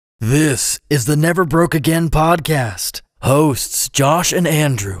This is the Never Broke Again podcast. Hosts Josh and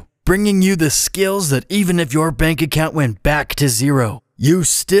Andrew, bringing you the skills that even if your bank account went back to zero, you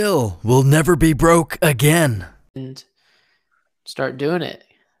still will never be broke again. And start doing it.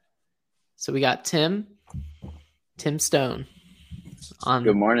 So we got Tim Stone on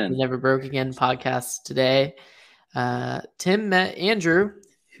Good morning. the Never Broke Again podcast today. Tim met Andrew,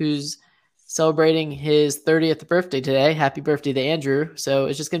 who's celebrating his 30th birthday today. Happy birthday to Andrew. So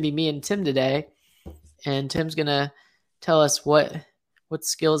it's just going to be me and Tim today. And Tim's going to tell us what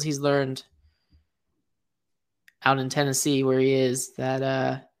skills he's learned out in Tennessee where he is that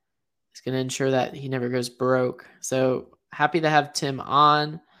is going to ensure that he never goes broke. So happy to have Tim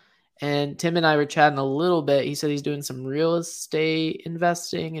on. And Tim and I were chatting a little bit. He said he's doing some real estate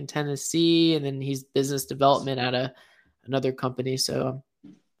investing in Tennessee, and then he's business development at another company. So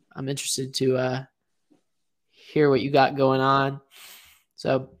I'm interested to hear what you got going on.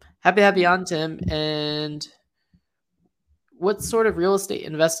 So happy to have you on, Tim. And what sort of real estate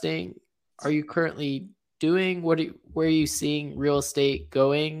investing are you currently doing? Where are you seeing real estate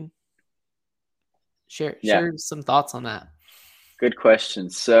going? Share some thoughts on that. Good question.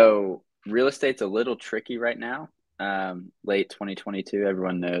 So real estate's a little tricky right now. Late 2022,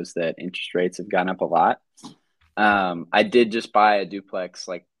 everyone knows that interest rates have gone up a lot. I did just buy a duplex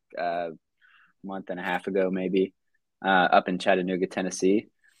like a month and a half ago, maybe, up in Chattanooga, Tennessee.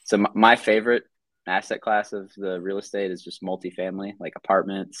 So my favorite asset class of the real estate is just multifamily, like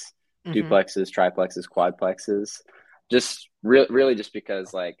apartments, duplexes, triplexes, quadplexes. Just really just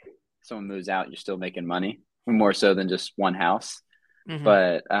because like someone moves out, you're still making money more so than just one house.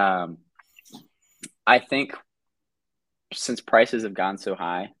 But I think since prices have gone so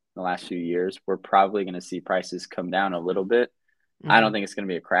high in the last few years, we're probably going to see prices come down a little bit. I don't think it's going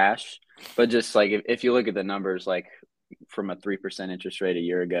to be a crash, but just like if you look at the numbers, like from a 3% interest rate a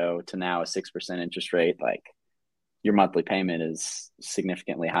year ago to now a 6% interest rate, like your monthly payment is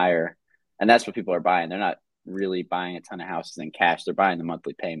significantly higher. And that's what people are buying. They're not really buying a ton of houses in cash. They're buying the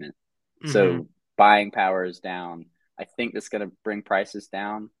monthly payment. So buying power is down. I think that's going to bring prices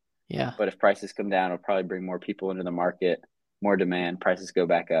down. Yeah. But if prices come down, it'll probably bring more people into the market, more demand, prices go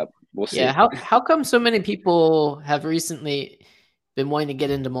back up. We'll see. Yeah. How come so many people have recently been wanting to get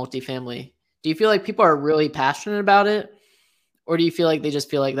into multifamily? Do you feel like people are really passionate about it? Or do you feel like they just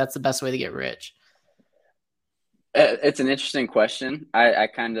feel like that's the best way to get rich? It's an interesting question. I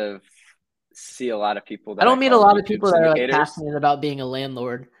kind of see a lot of people that I don't meet a lot of people that are like syndicators. passionate about being a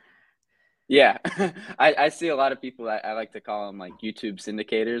landlord. Yeah, I see a lot of people that I like to call them like YouTube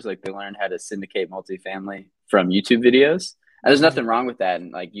syndicators. Like they learn how to syndicate multifamily from YouTube videos. And there's nothing wrong with that.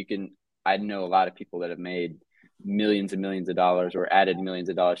 And like I know a lot of people that have made millions and millions of dollars or added millions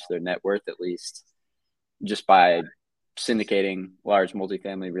of dollars to their net worth at least just by syndicating large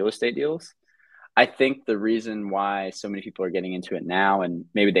multifamily real estate deals. I think the reason why so many people are getting into it now, and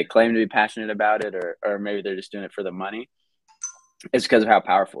maybe they claim to be passionate about it, or maybe they're just doing it for the money, it's because of how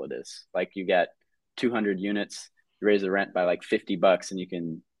powerful it is. Like you get 200 units, you raise the rent by like $50 and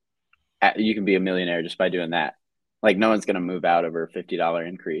you can be a millionaire just by doing that. Like no one's going to move out over a $50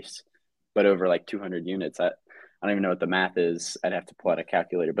 increase, but over like 200 units, I don't even know what the math is. I'd have to pull out a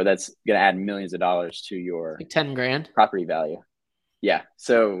calculator, but that's going to add millions of dollars to your like 10 grand property value. Yeah.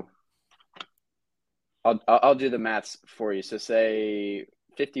 So I'll do the maths for you. So say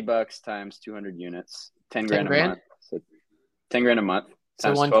 $50 times 200 units, 10 grand a month. So 10 grand a month.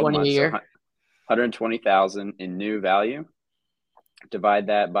 So 120 a year. So 120,000 in new value. Divide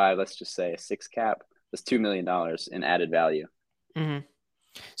that by, let's just say a 6 cap. That's $2 million in added value.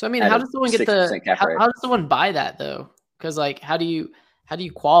 So I mean, how does someone how does someone buy that though? Because like, how do you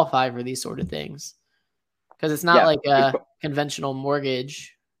qualify for these sort of things? Because it's not like a conventional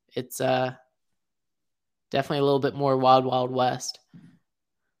mortgage. It's definitely a little bit more wild west.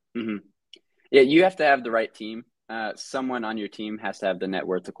 Yeah, you have to have the right team. Someone on your team has to have the net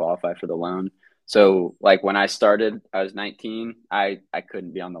worth to qualify for the loan. So like when I started, I was 19. I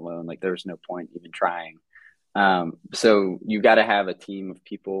couldn't be on the loan. Like there was no point even trying. So you got to have a team of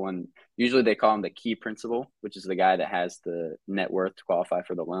people, and usually they call him the key principal, which is the guy that has the net worth to qualify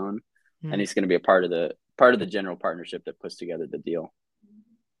for the loan. And he's going to be a part of the general partnership that puts together the deal.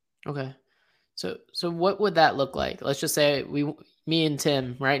 Okay. So what would that look like? Let's just say me and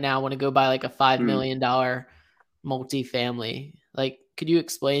Tim right now want to go buy like a $5 million multifamily. Like, could you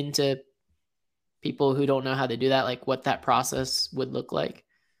explain to people who don't know how to do that, like what that process would look like?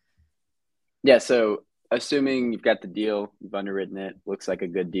 Yeah. So assuming you've got the deal, you've underwritten it, looks like a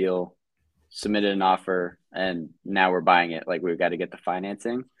good deal, submitted an offer, and now we're buying it. Like we've got to get the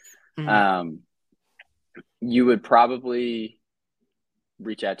financing. You would probably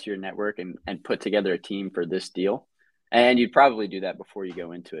reach out to your network and put together a team for this deal. And you'd probably do that before you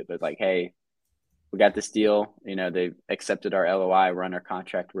go into it. But like, hey, we got this deal. You know, they've accepted our LOI. We're under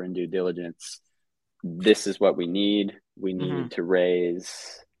contract. We're in due diligence. This is what we need. We need to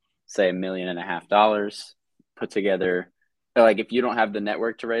raise, say, $1.5 million, put together. Like, if you don't have the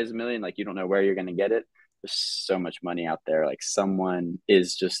network to raise $1 million, like, you don't know where you're going to get it. There's so much money out there. Like, someone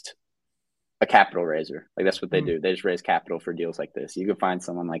is just a capital raiser. Like, that's what they do. They just raise capital for deals like this. You can find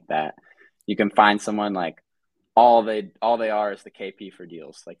someone like that. You can find someone like all they are is the KP for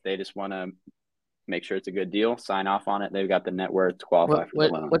deals. Like, they just want to make sure it's a good deal, sign off on it. They've got the net worth to qualify for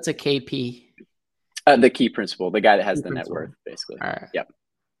the loan. What's a KP? The key principal, the guy that has the net worth, basically. All right. Yep.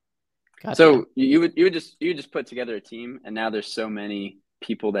 Gotcha. So you would just put together a team, and now there's so many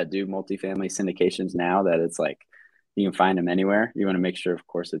people that do multifamily syndications now that it's like you can find them anywhere. You want to make sure, of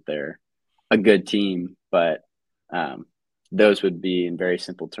course, that they're a good team, but those would be, in very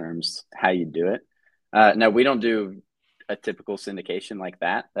simple terms, how you do it. Now, we don't do a typical syndication like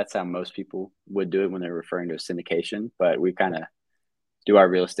that. That's how most people would do it when they're referring to a syndication, but we kind of do our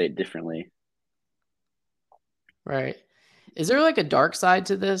real estate differently. Right. Is there like a dark side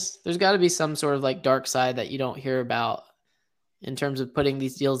to this? There's got to be some sort of like dark side that you don't hear about in terms of putting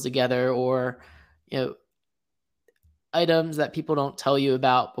these deals together, or, you know, items that people don't tell you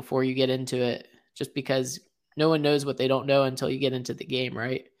about before you get into it, just because no one knows what they don't know until you get into the game,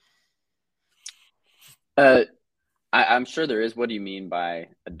 right? I'm sure there is. What do you mean by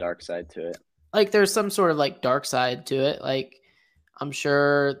a dark side to it? Like, there's some sort of like dark side to it. Like, I'm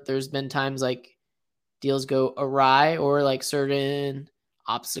sure there's been times like deals go awry, or like certain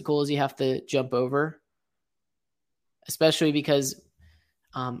obstacles you have to jump over, especially because,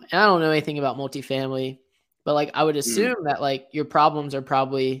 and I don't know anything about multifamily, but like, I would assume that like your problems are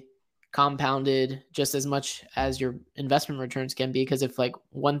probably compounded just as much as your investment returns can be. Because if like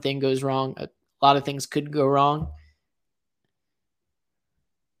one thing goes wrong, a lot of things could go wrong.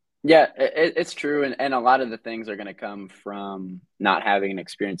 Yeah, it's true. And a lot of the things are going to come from not having an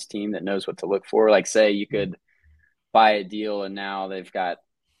experienced team that knows what to look for. Like, say you could buy a deal and now they've got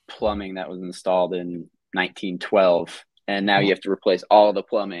plumbing that was installed in 1912. And now you have to replace all the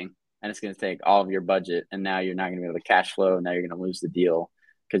plumbing, and it's going to take all of your budget. And now you're not going to be able to cash flow. And now you're going to lose the deal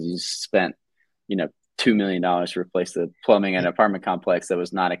because you spent, $2 million to replace the plumbing in an apartment complex that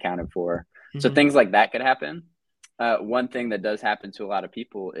was not accounted for. So things like that could happen. One thing that does happen to a lot of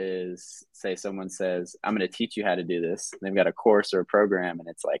people is, say someone says, I'm going to teach you how to do this. They've got a course or a program and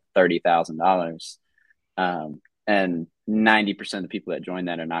it's like $30,000. And 90% of the people that join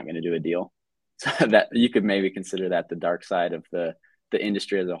that are not going to do a deal. So that you could maybe consider that the dark side of the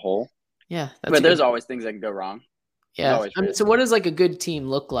industry as a whole. Yeah. But there's always things that can go wrong. Yeah. So what does like a good team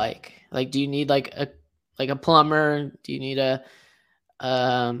look like? Like, do you need like a plumber? Do you need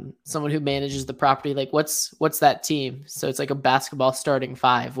someone who manages the property? Like, what's that team? So it's like a basketball starting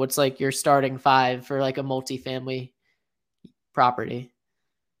five. What's like your starting five for like a multifamily property?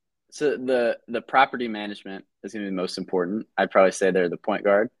 So the property management is going to be the most important. I'd probably say they're the point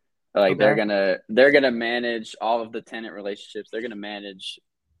guard. Like, okay. they're gonna manage all of the tenant relationships. They're gonna manage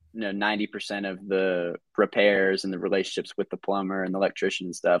 90% of the repairs and the relationships with the plumber and the electrician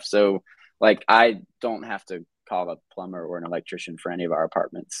and stuff. So like, I don't have to call a plumber or an electrician for any of our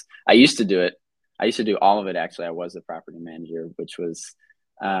apartments. I used to do it. I used to do all of it. Actually, I was the property manager, which was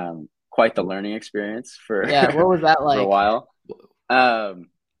quite the learning experience for what was that like for a while.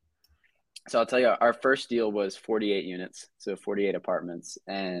 So I'll tell you, our first deal was 48 units, so 48 apartments,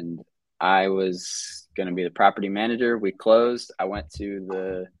 and I was going to be the property manager. We closed. I went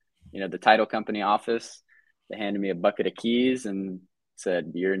to the title company office. They handed me a bucket of keys and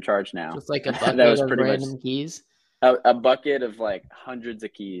said, "You're in charge now." Just like a bucket that was of pretty random keys? A bucket of like hundreds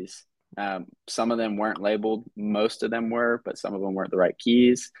of keys. Some of them weren't labeled. Most of them were, but some of them weren't the right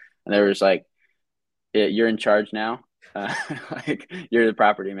keys. And they were just like, "You're in charge now. Like, you're the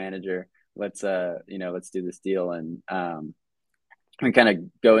property manager. Let's do this deal." And we kind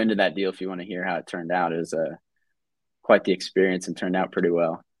of go into that deal if you want to hear how it turned out. It was quite the experience and turned out pretty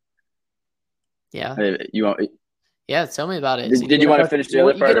well. Yeah. You want? Yeah, tell me about it. Did you want to finish the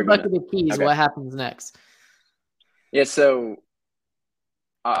other part? You get a bucket of keys. Okay. What happens next? Yeah, so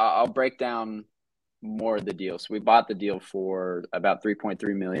I'll break down more of the deal. So we bought the deal for about $3.3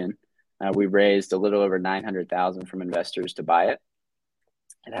 million. We raised a little over $900,000 from investors to buy it.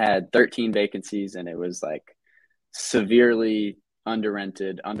 It had 13 vacancies, and it was like severely under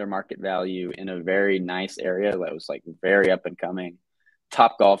rented, under market value in a very nice area that was like very up and coming.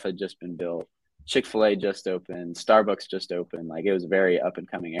 Top Golf had just been built. Chick-fil-A just opened. Starbucks just opened. Like, it was a very up and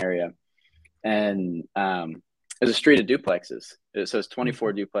coming area. And it was a street of duplexes. So it's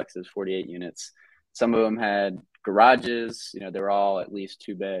 24 duplexes, 48 units. Some of them had garages. They were all at least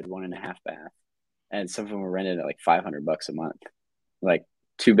 2-bed, 1.5 bath, and some of them were rented at like $500 a month, like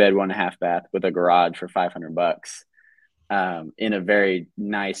 2-bed, 1.5 bath with a garage for $500. In a very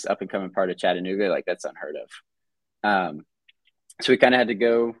nice up and coming part of Chattanooga, like that's unheard of. So we kind of had to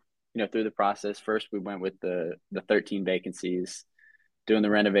go, through the process. First, we went with the 13 vacancies, doing the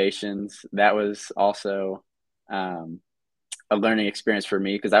renovations. That was also a learning experience for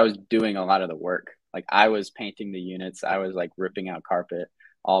me because I was doing a lot of the work. Like I was painting the units, I was like ripping out carpet,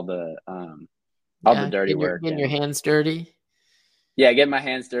 all the dirty work, getting your hands dirty. Yeah, getting my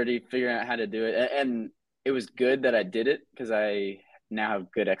hands dirty, figuring out how to do it, and it was good that I did it because I now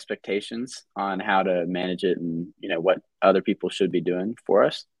have good expectations on how to manage it and what other people should be doing for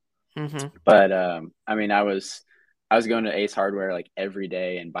us. Mm-hmm. But I mean, I was going to Ace Hardware like every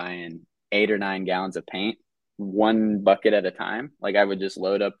day and buying 8 or 9 gallons of paint, one bucket at a time. Like I would just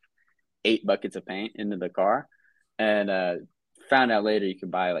load up 8 buckets of paint into the car, and found out later you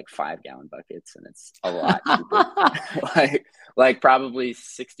could buy like 5-gallon buckets, and it's a lot cheaper. like probably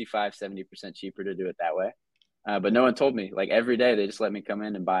 65-70% cheaper to do it that way. But no one told me. Like every day they just let me come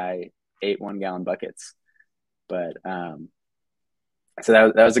in and buy 8 1-gallon buckets. But so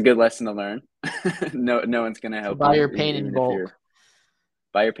that was a good lesson to learn. No one's gonna help. Buy your paint in bulk.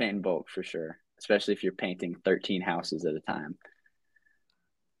 Buy your paint in bulk for sure, especially if you're painting 13 houses at a time.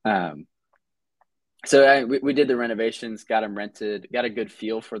 So we did the renovations, got them rented, got a good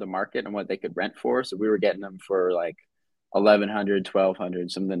feel for the market and what they could rent for. So we were getting them for like $1,100, $1,200.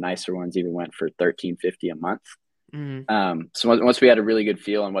 Some of the nicer ones even went for $1,350 a month. Mm-hmm. So once we had a really good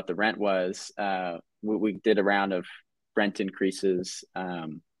feel on what the rent was, we did a round of rent increases,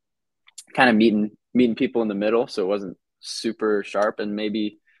 kind of meeting people in the middle. So it wasn't super sharp, and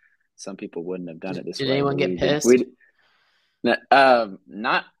maybe some people wouldn't have done it this way. Did anyone get pissed?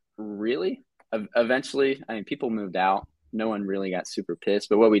 Not really. Eventually, I mean, people moved out. No one really got super pissed.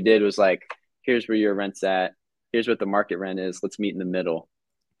 But what we did was like, here's where your rent's at. Here's what the market rent is. Let's meet in the middle.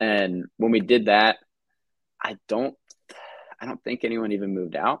 And when we did that, I don't think anyone even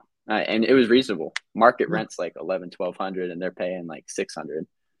moved out. And it was reasonable. Market rent's like $1,100, $1,200, and they're paying like $600.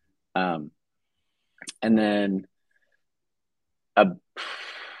 And then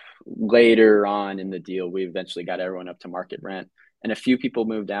later on in the deal, we eventually got everyone up to market rent. And a few people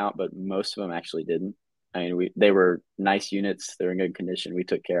moved out, but most of them actually didn't. I mean, they were nice units. They were in good condition. We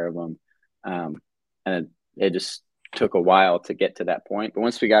took care of them. And it just took a while to get to that point. But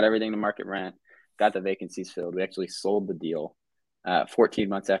once we got everything to market rent, got the vacancies filled, we actually sold the deal 14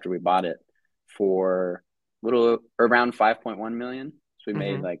 months after we bought it for around $5.1 million. So we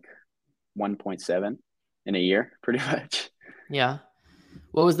made like 1.7 in a year, pretty much. Yeah.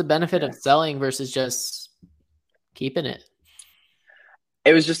 What was the benefit of selling versus just keeping it?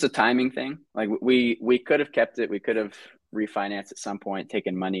 It was just a timing thing. Like we could have kept it. We could have refinanced at some point,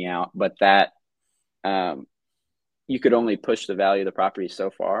 taken money out, but that you could only push the value of the property so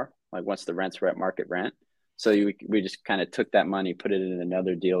far. Like once the rents were at market rent. So we just kind of took that money, put it in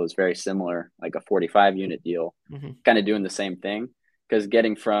another deal. It was very similar, like a 45 unit deal, kind of doing the same thing. Because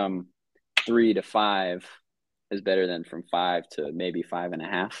getting from 3 to 5 is better than from 5 to maybe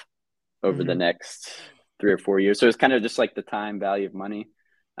 5.5 over the next 3 or 4 years. So it's kind of just like the time value of money.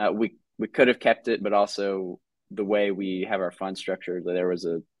 We could have kept it, but also the way we have our fund structured, there was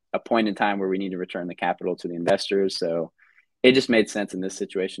a point in time where we need to return the capital to the investors. So it just made sense in this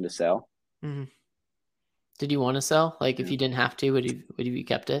situation to sell. Mm-hmm. Did you want to sell? Like if you didn't have to, would you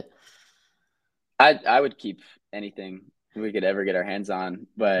kept it? I would keep anything we could ever get our hands on,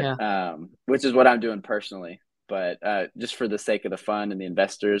 but which is what I'm doing personally. But just for the sake of the fund and the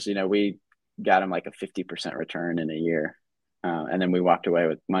investors, we got them like a 50% return in a year. And then we walked away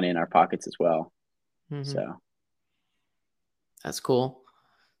with money in our pockets as well. So that's cool.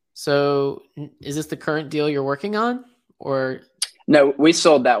 So is this the current deal you're working on, or? No, we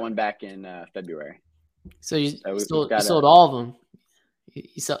sold that one back in February. So you sold all of them.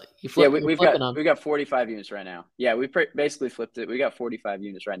 We've got 45 units right now. Yeah, we basically flipped it. We got 45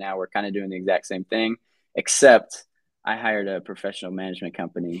 units right now. We're kind of doing the exact same thing, except I hired a professional management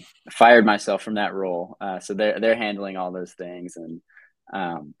company, fired myself from that role. So they're handling all those things and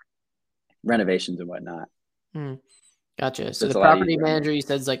renovations and whatnot. Gotcha. So the property manager, you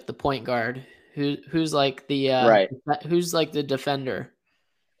said, is like the point guard. Who's like the right? Who's like the defender?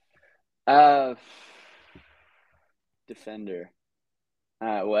 Defender.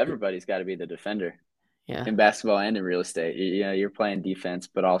 Well, everybody's got to be the defender. Yeah. In basketball and in real estate, you're playing defense,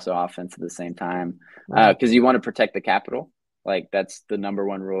 but also offense at the same time, because you want to protect the capital. Like that's the number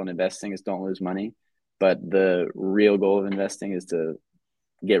one rule in investing is don't lose money. but the real goal of investing is to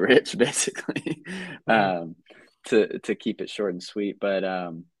get rich, basically, to keep it short and sweet. But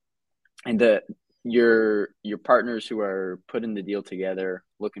and your partners who are putting the deal together,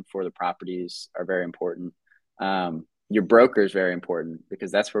 looking for the properties, are very important. Your broker is very important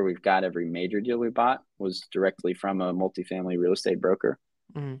because that's where we've got every major deal we bought was directly from a multifamily real estate broker.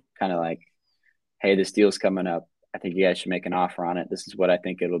 Mm-hmm. Kind of like, hey, this deal's coming up. I think you guys should make an offer on it. This is what I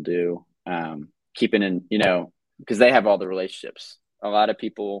think it'll do. Keeping in, because they have all the relationships. A lot of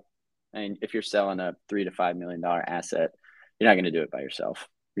people, and if you're selling a $3 to $5 million asset, you're not going to do it by yourself.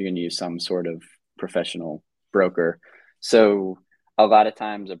 You're going to use some sort of professional broker. So a lot of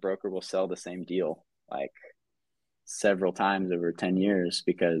times a broker will sell the same deal like several times over 10 years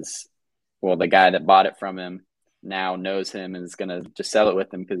because, well, the guy that bought it from him now knows him and is going to just sell it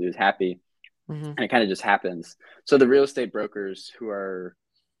with him because he was happy. And it kind of just happens. So the real estate brokers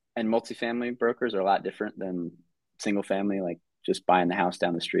and multifamily brokers are a lot different than single family, like just buying the house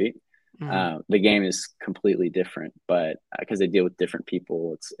down the street. The game is completely different, but because they deal with different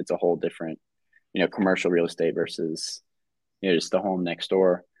people, it's a whole different, commercial real estate versus, just the home next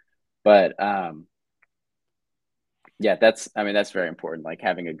door. But yeah, that's very important. Like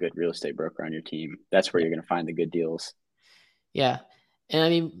having a good real estate broker on your team, that's where you're going to find the good deals. Yeah. And I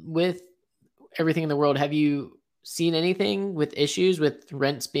mean, with everything in the world, have you seen anything with issues with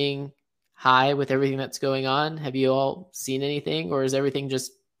rents being high with everything that's going on? Have you all seen anything, or is everything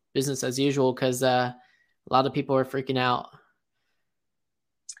just business as usual? Because a lot of people are freaking out.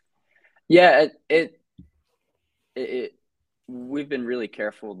 Yeah, we've been really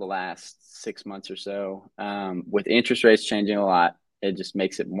careful the last 6 months or so. With interest rates changing a lot, it just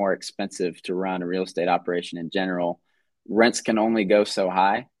makes it more expensive to run a real estate operation in general. Rents can only go so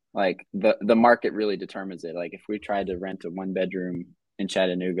high. Like the market really determines it. Like if we tried to rent a 1-bedroom in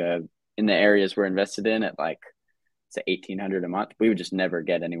Chattanooga in the areas we're invested in at like say $1,800 a month, we would just never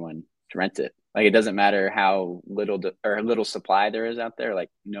get anyone to rent it. Like it doesn't matter how little supply there is out there. Like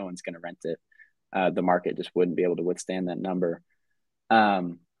no one's going to rent it. The market just wouldn't be able to withstand that number. I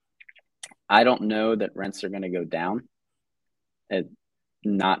don't know that rents are going to go down.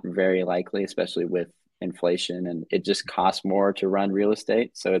 Not very likely, especially with inflation, and it just costs more to run real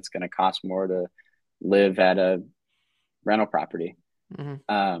estate. So it's going to cost more to live at a rental property.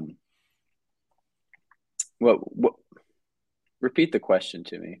 What repeat the question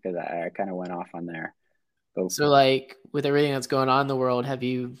to me, because I kind of went off on there. So like with everything that's going on in the world, have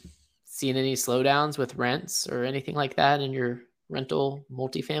you seen any slowdowns with rents or anything like that in your rental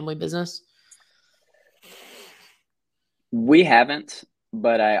multifamily business? We haven't,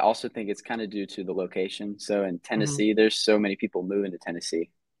 but I also think it's kind of due to the location. So in Tennessee, there's so many people moving to Tennessee.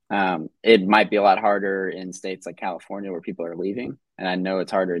 It might be a lot harder in states like California where people are leaving. And I know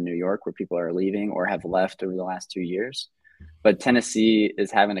it's harder in New York where people are leaving or have left over the last 2 years. But Tennessee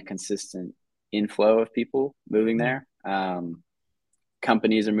is having a consistent inflow of people moving there.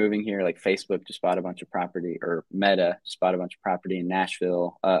 Companies are moving here, like Facebook just bought a bunch of property, or Meta just bought a bunch of property in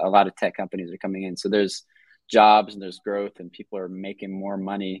Nashville. A lot of tech companies are coming in. So there's jobs and there's growth, and people are making more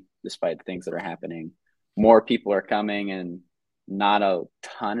money despite the things that are happening. More people are coming, and not a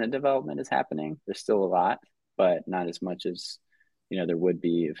ton of development is happening. There's still a lot, but not as much as there would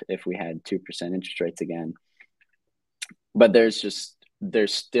be if we had 2% interest rates again. But there's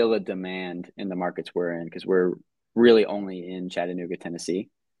still a demand in the markets we're in, because we're really only in Chattanooga, Tennessee,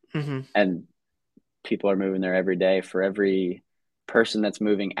 and people are moving there every day. For every person that's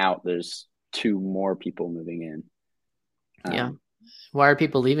moving out, there's 2 more people moving in. Yeah. Why are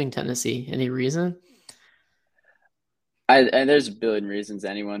people leaving Tennessee? Any reason? And there's a billion reasons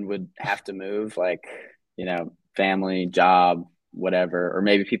anyone would have to move, like, family, job, whatever. Or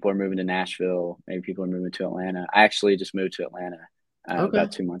maybe people are moving to Nashville. Maybe people are moving to Atlanta. I actually just moved to Atlanta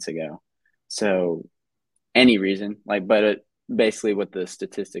about 2 months ago. So any reason, but basically what the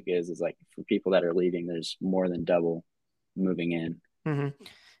statistic is like for people that are leaving, there's more than double moving in.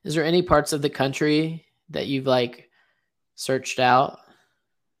 Is there any parts of the country that you've searched out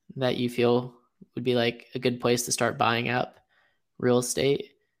that you feel would be a good place to start buying up real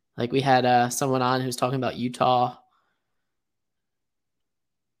estate? Like we had someone on who's talking about Utah.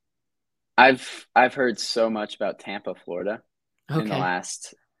 I've heard so much about Tampa, Florida in the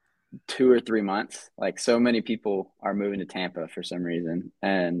last 2 or 3 months. Like so many people are moving to Tampa for some reason.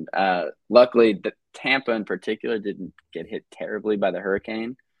 And luckily Tampa in particular didn't get hit terribly by the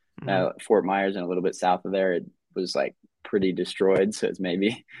hurricane. Fort Myers and a little bit south of there, it was pretty destroyed. So it's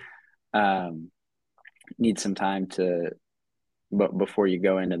maybe need some time before you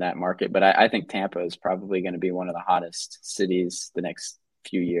go into that market. But I think Tampa is probably going to be one of the hottest cities the next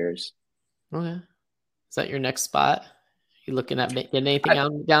few years. Okay. Is that your next spot? You looking at getting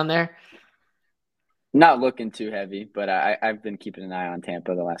anything down there? Not looking too heavy, but I've been keeping an eye on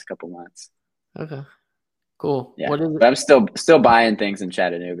Tampa the last couple months. Okay, cool. Yeah, What is but I'm still buying things in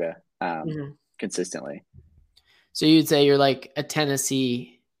Chattanooga Mhm. consistently. So you'd say you're like a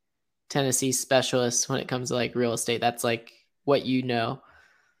Tennessee specialist when it comes to like real estate. That's like what you know.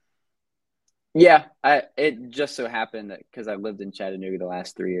 Yeah, it just so happened that because I lived in Chattanooga the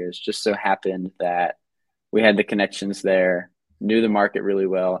last 3 years, just so happened that we had the connections there, knew the market really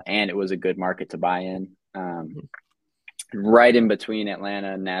well, and it was a good market to buy in. Right in between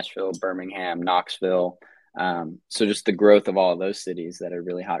Atlanta, Nashville, Birmingham, Knoxville. So just the growth of all of those cities that are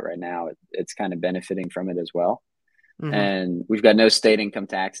really hot right now, it's kind of benefiting from it as well. Mm-hmm. And we've got no state income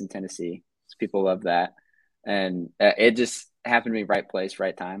tax in Tennessee. So people love that. And it just happened to be right place,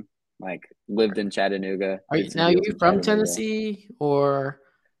 right time. Like lived in Chattanooga. Are you from Tennessee or?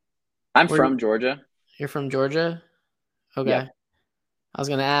 I'm from Georgia. You're from Georgia? Okay. Yep. I was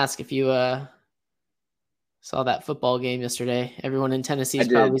going to ask if you saw that football game yesterday. Everyone in Tennessee is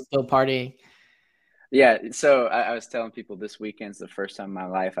probably still partying. Yeah. So I was telling people this weekend's the first time in my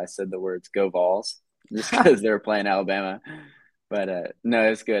life I said the words "Go Vols" just because they were playing Alabama. But no,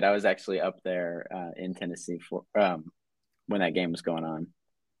 it's good. I was actually up there in Tennessee for when that game was going on.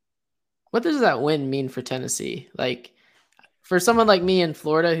 What does that win mean for Tennessee? Like for someone like me in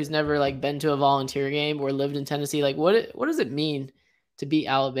Florida who's never like been to a Volunteer game or lived in Tennessee, like what does it mean to beat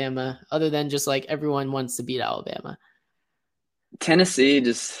Alabama other than just like everyone wants to beat Alabama? Tennessee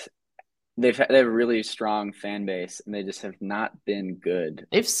they've a really strong fan base and they just have not been good.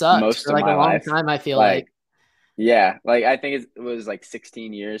 They've sucked most for like of my a long life. time, I feel like. Yeah, like I think it was like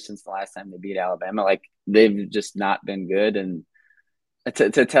 16 years since the last time they beat Alabama. Like they've just not been good. And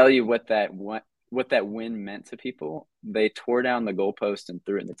to tell you what that win meant to people, they tore down the goalpost and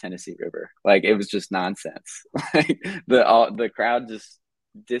threw it in the Tennessee River. Like it was just nonsense. Like the crowd just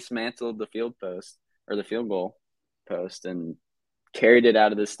dismantled the field post or the field goal post and carried it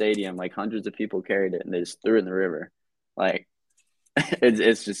out of the stadium. Like hundreds of people carried it and they just threw it in the river. Like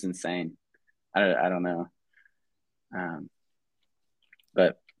it's just insane. I don't know.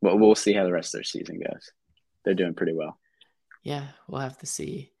 But we'll see how the rest of their season goes. They're doing pretty well. Yeah, we'll have to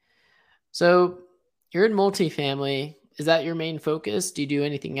see. So you're in multifamily. Is that your main focus? Do you do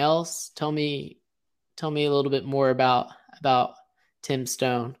anything else? Tell me a little bit more about Tim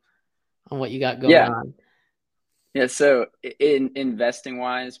Stone on what you got going on. Yeah. So in investing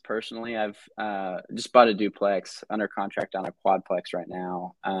wise, personally, I've just bought a duplex under contract on a quadplex right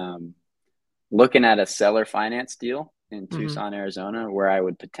now. Looking at a seller finance deal in Tucson, Arizona, where I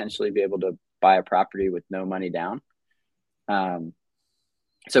would potentially be able to buy a property with no money down.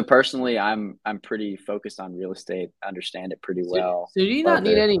 So personally, I'm pretty focused on real estate, understand it pretty well. So do you not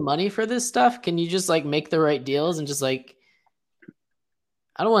need any money for this stuff? Can you just like make the right deals and just like,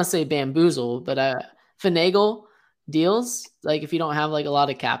 I don't want to say bamboozle, but finagle deals? Like if you don't have like a lot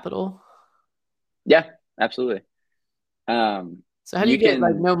of capital? Yeah, absolutely. So how do you get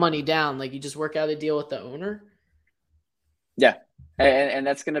like no money down? Like you just work out a deal with the owner? Yeah. And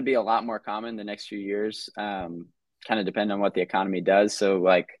that's going to be a lot more common the next few years. Kind of depend on what the economy does. So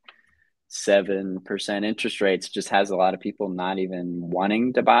like 7% interest rates just has a lot of people not even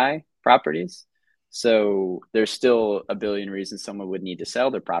wanting to buy properties. So there's still a billion reasons someone would need to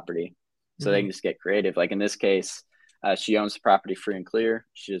sell their property. So they can just get creative. Like in this case, she owns the property free and clear.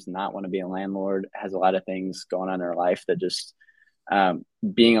 She does not want to be a landlord, has a lot of things going on in her life that just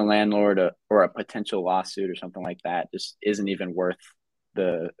being a landlord or a potential lawsuit or something like that just isn't even worth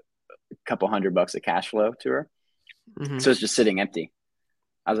the couple $100 of cash flow to her. So it's just sitting empty.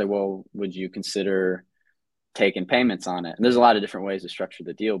 I was like, well, would you consider taking payments on it? And there's a lot of different ways to structure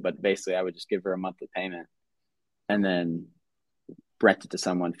the deal, but basically I would just give her a monthly payment and then rent it to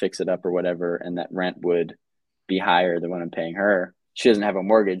someone, fix it up or whatever. And that rent would be higher than what I'm paying her. She doesn't have a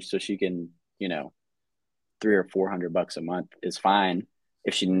mortgage, so she can, $300 or $400 a month is fine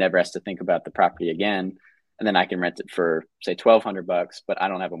if she never has to think about the property again. And then I can rent it for say $1,200, but I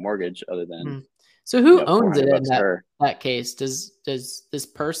don't have a mortgage other than. So who owns it in that case? Does this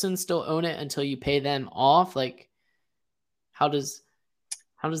person still own it until you pay them off? Like, how does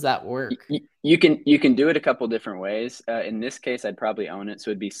that work? You can do it a couple different ways. In this case, I'd probably own it, so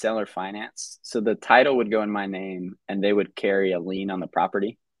it'd be seller finance. So the title would go in my name, and they would carry a lien on the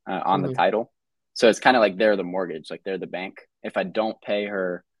property on the title. So it's kind of like they're the mortgage, like they're the bank. If I don't pay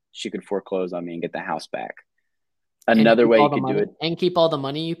her, she could foreclose on me and get the house back. Another way you could do it and keep all the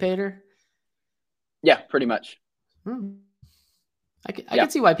money you paid her. Yeah, pretty much. I can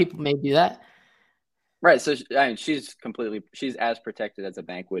see why people may do that. Right. So she's as protected as a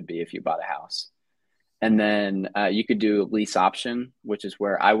bank would be if you bought a house. And then you could do a lease option, which is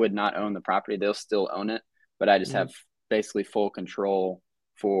where I would not own the property. They'll still own it, but I just have basically full control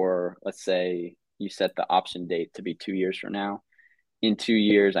for, let's say you set the option date to be 2 years from now. In 2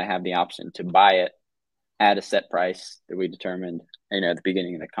 years, I have the option to buy it at a set price that we determined, at the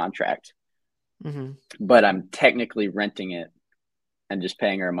beginning of the contract. Mm-hmm. But I'm technically renting it and just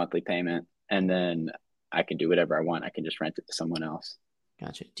paying her a monthly payment. And then I can do whatever I want. I can just rent it to someone else.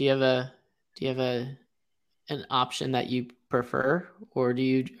 Gotcha. Do you have an option that you prefer, or are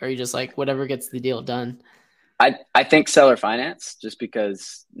you just like whatever gets the deal done? I think seller finance, just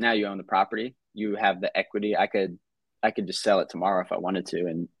because now you own the property, you have the equity. I could just sell it tomorrow if I wanted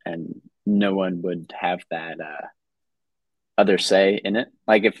to, and no one would have that other say in it.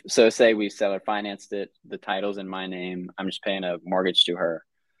 Like say we seller financed it, the title's in my name, I'm just paying a mortgage to her.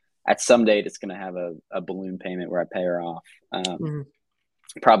 At some date, it's going to have a balloon payment where I pay her off.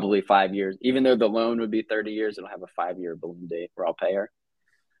 Probably 5 years. Even though the loan would be 30 years, it'll have a 5-year balloon date where I'll pay her.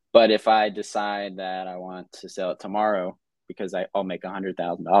 But if I decide that I want to sell it tomorrow because I'll make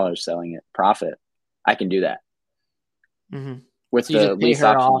 $100,000 selling it profit, I can do that. Mm-hmm. With so you the just pay lease her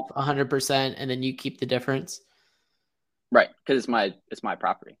option, off 100%, and then you keep the difference. Right, because it's my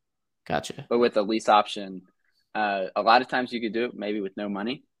property. Gotcha. But with the lease option, a lot of times you could do it maybe with no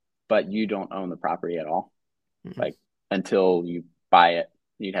money, but you don't own the property at all. Mm-hmm. Like until you buy it,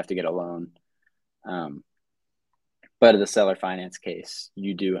 you'd have to get a loan. But in the seller finance case,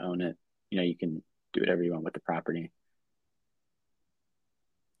 you do own it. You can do whatever you want with the property.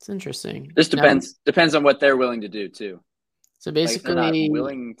 It's interesting. This depends on what they're willing to do too. So basically, like if they're not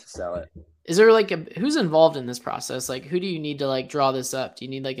willing to sell it. Is there who's involved in this process? Like, who do you need to draw this up? Do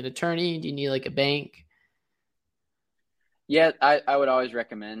you need an attorney? Do you need a bank? Yeah, I would always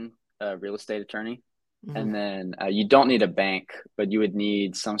recommend a real estate attorney. Mm-hmm. And then you don't need a bank, but you would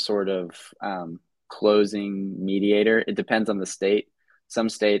need some sort of closing mediator. It depends on the state. Some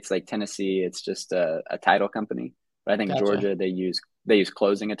states like Tennessee, it's just a title company. But I think Gotcha. Georgia, they use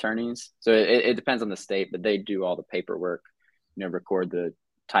closing attorneys. So it depends on the state, but they do all the paperwork, record the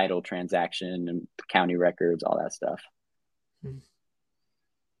title transaction and county records, all that stuff.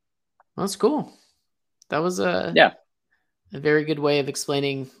 That's cool. That was a very good way of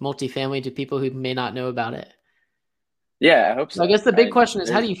explaiing multifamily to people who may not know about it. Yeah, I hope so. I guess the big question is,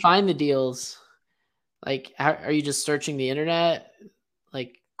 how do you find the deals? Are you just searching the internet,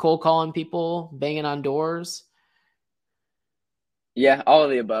 cold calling people, banging on doors? Yeah, all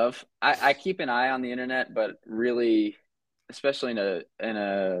of the above. I keep an eye on the internet, but really, especially in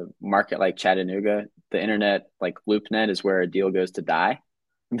a market like Chattanooga, the internet, like LoopNet, is where a deal goes to die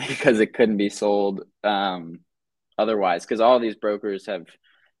because it couldn't be sold otherwise. Because all of these brokers have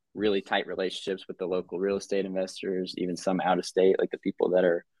really tight relationships with the local real estate investors, even some out of state, like the people that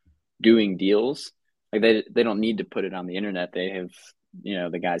are doing deals. Like they don't need to put it on the internet. They have,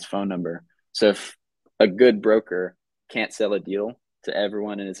 the guy's phone number. So if a good broker can't sell a deal to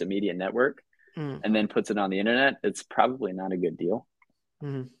everyone in its immediate network and then puts it on the internet, it's probably not a good deal.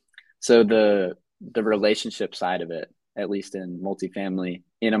 Mm-hmm. So the relationship side of it, at least in multifamily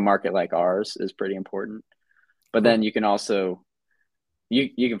in a market like ours, is pretty important. But then you can also,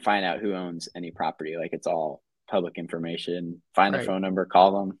 you can find out who owns any property. Like it's all public information. Find their phone number,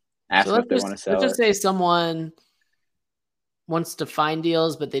 call them, ask them if they want to sell it. Let's just say someone wants to find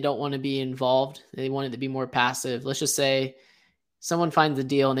deals, but they don't want to be involved. They want it to be more passive. Let's just say someone finds a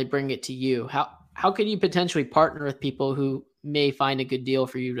deal and they bring it to you. How could you potentially partner with people who may find a good deal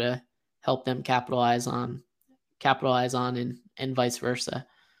for you to help them capitalize on and vice versa?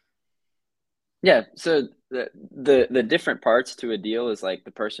 Yeah. So the different parts to a deal is like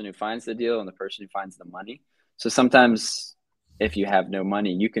the person who finds the deal and the person who finds the money. So sometimes if you have no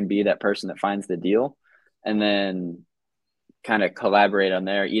money, you can be that person that finds the deal and then kind of collaborate on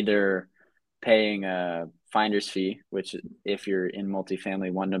there, either paying a finder's fee, which if you're in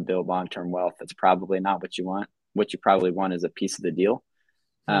multifamily wanting to build long-term wealth, that's probably not what you want. What you probably want is a piece of the deal.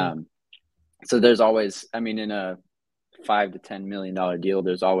 So there's always, in a $5 to $10 million deal,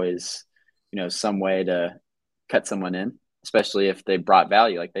 there's always, some way to cut someone in, especially if they brought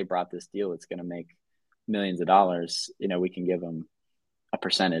value. Like they brought this deal, it's going to make millions of dollars. We can give them a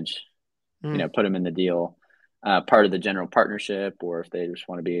percentage, put them in the deal, part of the general partnership, or if they just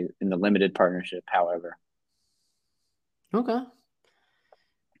want to be in the limited partnership, however. Okay.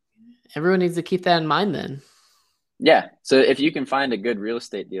 Everyone needs to keep that in mind then. Yeah. So if you can find a good real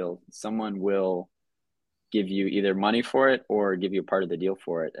estate deal, someone will give you either money for it or give you a part of the deal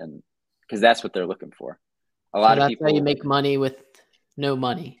for it. And because that's what they're looking for. A lot of people. That's how you make money with no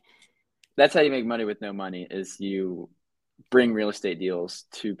money. That's how you make money with no money is you bring real estate deals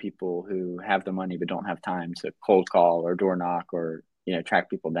to people who have the money but don't have time to cold call or door knock or, track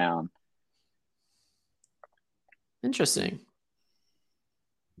people down. Interesting.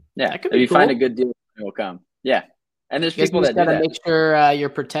 Yeah. That could If be you find a cool. good deal, it will come. Yeah. And there's Guess people you that just do gotta that. make sure you're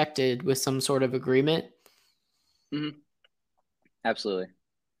protected with some sort of agreement. Mm-hmm. Absolutely.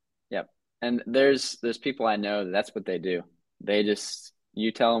 Yep. And there's people I know that's what they do. They just,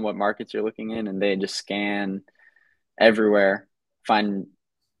 you tell them what markets you're looking in and they just scan everywhere, find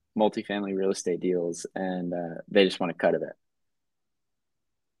multifamily real estate deals, and they just want a cut of it.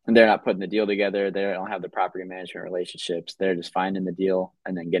 And they're not putting the deal together. They don't have the property management relationships. They're just finding the deal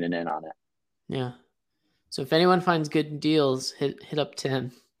and then getting in on it. Yeah. So if anyone finds good deals, hit up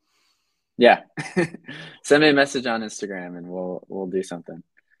Tim. Yeah. Send me a message on Instagram and we'll do something.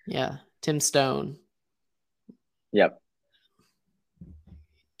 Yeah. Tim Stone. Yep.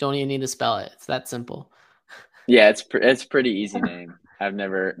 Don't even need to spell it. It's that simple. Yeah, it's a pretty easy name. I've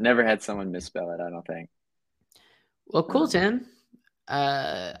never had someone misspell it, I don't think. Well, cool, Tim.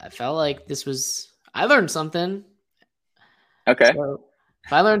 I felt like I learned something. Okay. So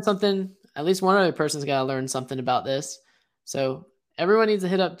if I learned something, at least one other person's got to learn something about this. So everyone needs to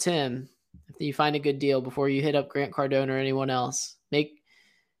hit up Tim if you find a good deal before you hit up Grant Cardone or anyone else.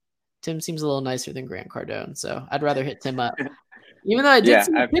 Tim seems a little nicer than Grant Cardone, so I'd rather hit Tim up. Even though I did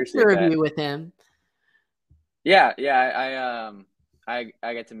see a picture of you with him. Yeah. I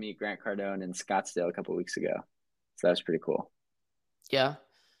got to meet Grant Cardone in Scottsdale a couple of weeks ago, so that was pretty cool. Yeah.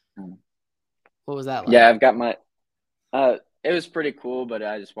 What was that like? Yeah, I've got my. It was pretty cool, but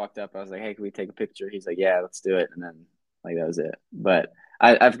I just walked up. I was like, "Hey, can we take a picture?" He's like, "Yeah, let's do it." And then that was it. But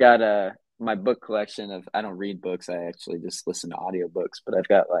I've got my book collection of. I don't read books. I actually just listen to audiobooks. But I've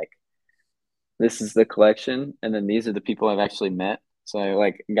got this is the collection, and then these are the people I've actually met. So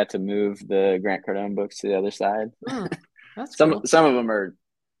I got to move the Grant Cardone books to the other side. Oh, that's some cool. Some of them are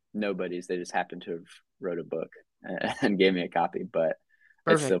nobodies. They just happen to have wrote a book and gave me a copy, but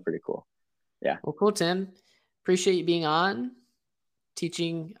It's still pretty cool. Yeah. Well, cool, Tim. Appreciate you being on,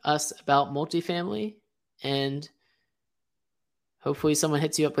 teaching us about multifamily, and hopefully someone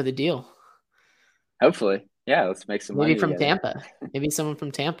hits you up with a deal. Hopefully. Yeah, let's make some money. Maybe from Tampa. Maybe someone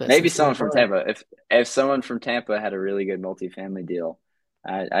from Tampa. Maybe someone from Tampa. If someone from Tampa had a really good multifamily deal,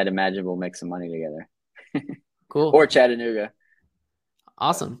 I'd imagine we'll make some money together. Cool. Or Chattanooga.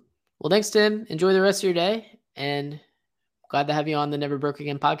 Awesome. Well, thanks, Tim. Enjoy the rest of your day, and glad to have you on the Never Broke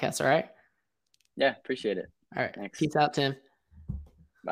Again podcast. All right. Yeah, appreciate it. All right. Thanks. Peace out, Tim.